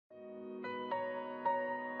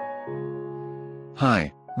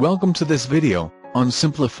Hi, welcome to this video on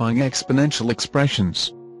simplifying exponential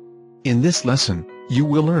expressions. In this lesson, you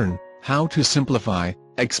will learn how to simplify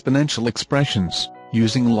exponential expressions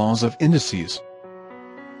using laws of indices.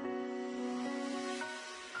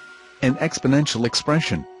 An exponential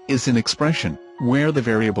expression is an expression where the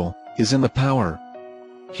variable is in the power.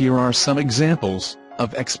 Here are some examples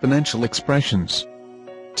of exponential expressions.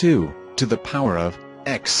 2 to the power of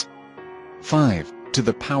x, 5 to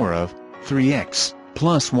the power of 3x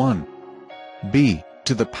plus 1, b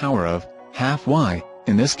to the power of half y.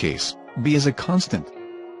 In this case, b is a constant.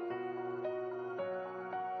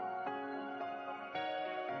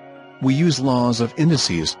 We use laws of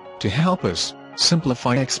indices to help us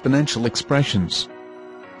simplify exponential expressions.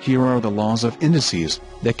 Here are the laws of indices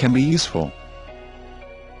that can be useful.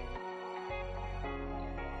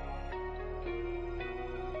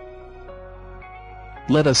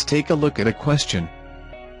 Let us take a look at a question.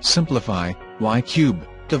 Simplify y cubed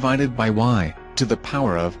divided by y to the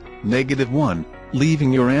power of -1,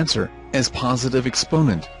 leaving your answer as positive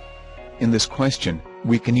exponent. In this question,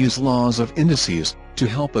 we can use laws of indices to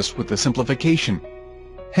help us with the simplification.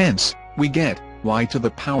 Hence, we get y to the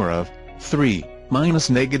power of 3 minus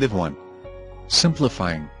 -1.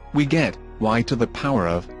 Simplifying, we get y to the power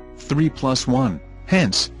of 3 plus 1,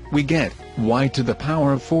 hence, we get y to the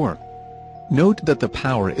power of 4. Note that the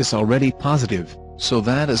power is already positive, so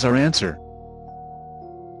that is our answer.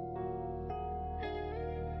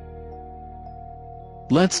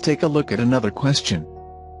 Let's take a look at another question.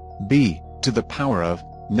 b to the power of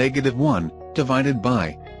 -1 divided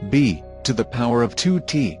by b to the power of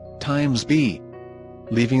 2t times b,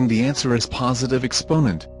 leaving the answer as positive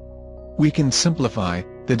exponent. We can simplify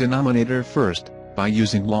the denominator first by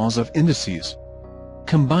using laws of indices.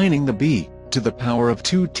 Combining the b to the power of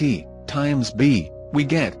 2t times b, we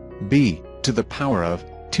get b to the power of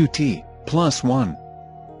 2t plus 1.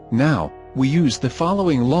 Now, we use the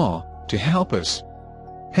following law to help us.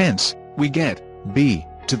 Hence, we get b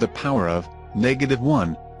to the power of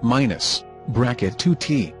 -1 minus bracket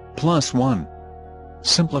 2t plus 1.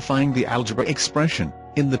 Simplifying the algebra expression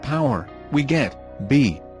in the power, we get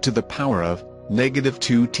b to the power of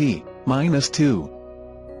 -2t minus 2.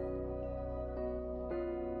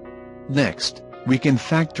 Next, we can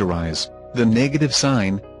factorize the negative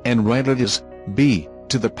sign and write it as b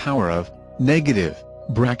to the power of negative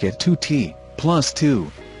bracket 2t plus 2.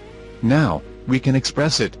 Now, we can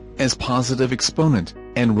express it as positive exponent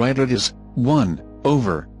and write it as 1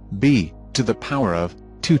 over b to the power of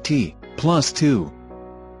 2t plus 2.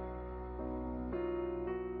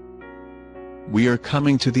 We are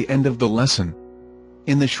coming to the end of the lesson.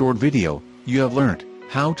 In the short video, you have learned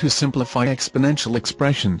how to simplify exponential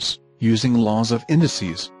expressions using laws of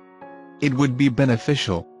indices. It would be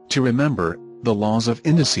beneficial to remember the laws of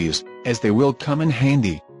indices, as they will come in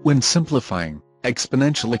handy when simplifying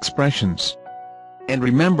exponential expressions. And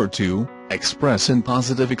remember to express in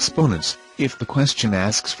positive exponents if the question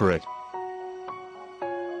asks for it.